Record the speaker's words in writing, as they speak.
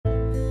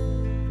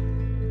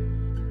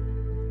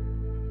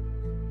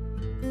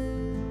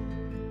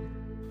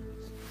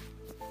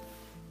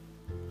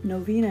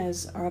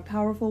Novenas are a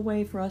powerful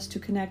way for us to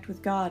connect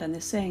with God and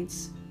the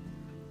saints.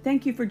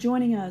 Thank you for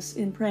joining us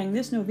in praying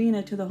this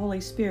novena to the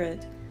Holy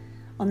Spirit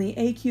on the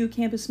AQ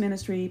Campus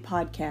Ministry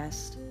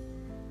podcast.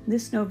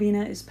 This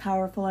novena is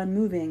powerful and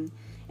moving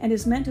and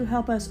is meant to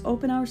help us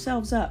open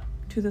ourselves up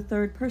to the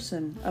third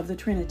person of the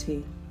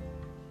Trinity.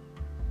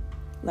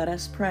 Let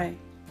us pray.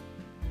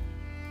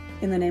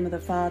 In the name of the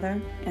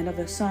Father, and of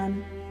the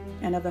Son,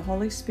 and of the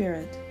Holy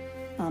Spirit.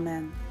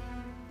 Amen.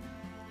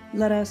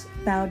 Let us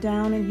bow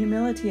down in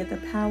humility at the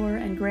power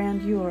and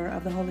grandeur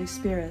of the Holy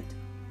Spirit.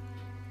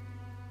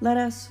 Let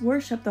us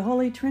worship the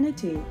Holy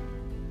Trinity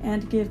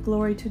and give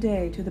glory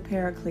today to the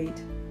Paraclete,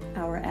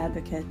 our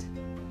advocate.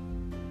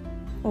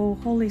 O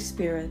Holy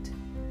Spirit,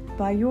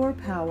 by your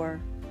power,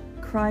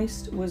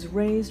 Christ was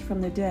raised from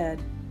the dead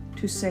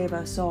to save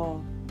us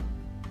all.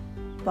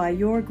 By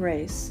your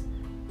grace,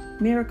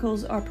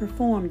 miracles are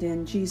performed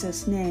in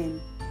Jesus'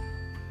 name.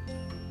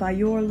 By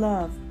your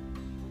love,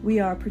 we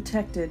are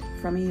protected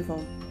from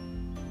evil.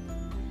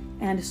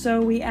 And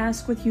so we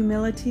ask with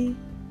humility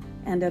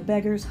and a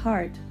beggar's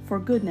heart for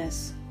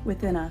goodness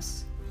within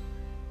us.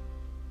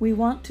 We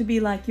want to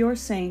be like your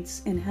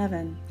saints in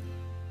heaven.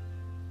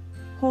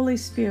 Holy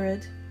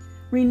Spirit,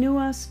 renew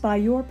us by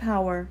your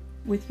power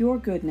with your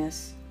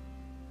goodness,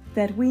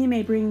 that we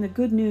may bring the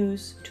good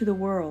news to the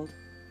world.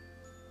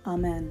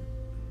 Amen.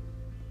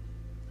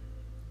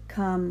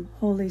 Come,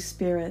 Holy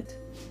Spirit,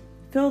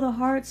 fill the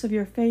hearts of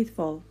your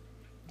faithful,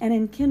 and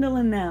enkindle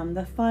in them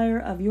the fire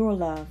of your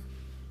love.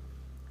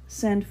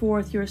 Send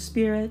forth your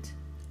Spirit,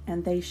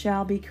 and they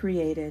shall be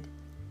created,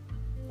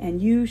 and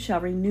you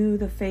shall renew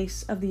the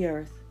face of the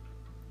earth.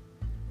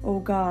 O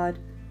God,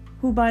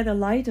 who by the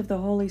light of the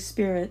Holy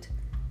Spirit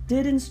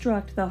did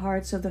instruct the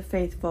hearts of the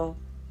faithful,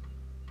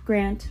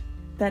 grant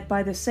that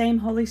by the same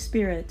Holy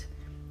Spirit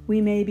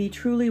we may be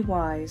truly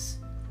wise,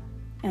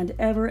 and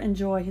ever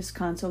enjoy his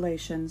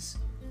consolations.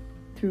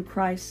 Through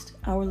Christ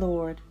our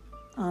Lord.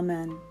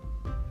 Amen.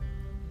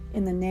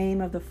 In the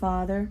name of the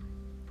Father,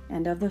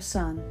 and of the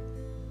Son,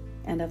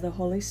 and of the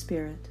Holy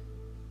Spirit.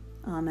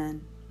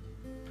 Amen.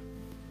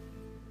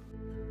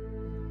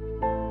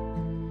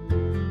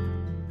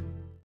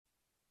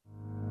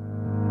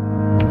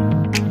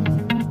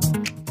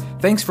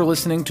 Thanks for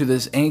listening to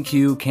this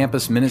AQ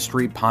Campus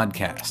Ministry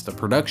podcast, a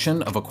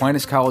production of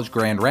Aquinas College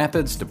Grand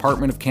Rapids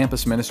Department of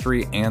Campus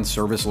Ministry and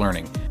Service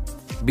Learning.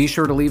 Be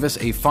sure to leave us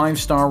a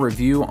 5-star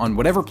review on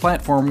whatever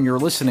platform you're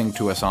listening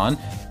to us on,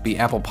 be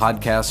Apple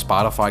Podcasts,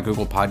 Spotify,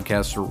 Google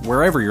Podcasts, or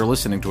wherever you're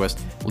listening to us.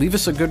 Leave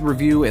us a good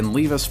review and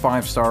leave us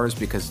 5 stars,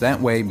 because that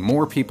way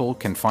more people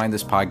can find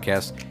this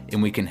podcast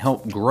and we can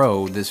help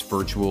grow this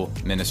virtual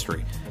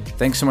ministry.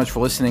 Thanks so much for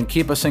listening.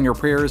 Keep us in your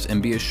prayers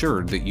and be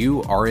assured that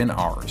you are in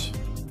ours.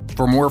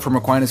 For more from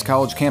Aquinas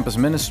College Campus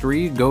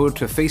Ministry, go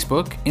to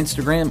Facebook,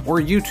 Instagram, or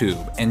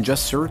YouTube and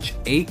just search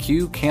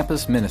AQ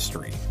Campus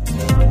Ministry.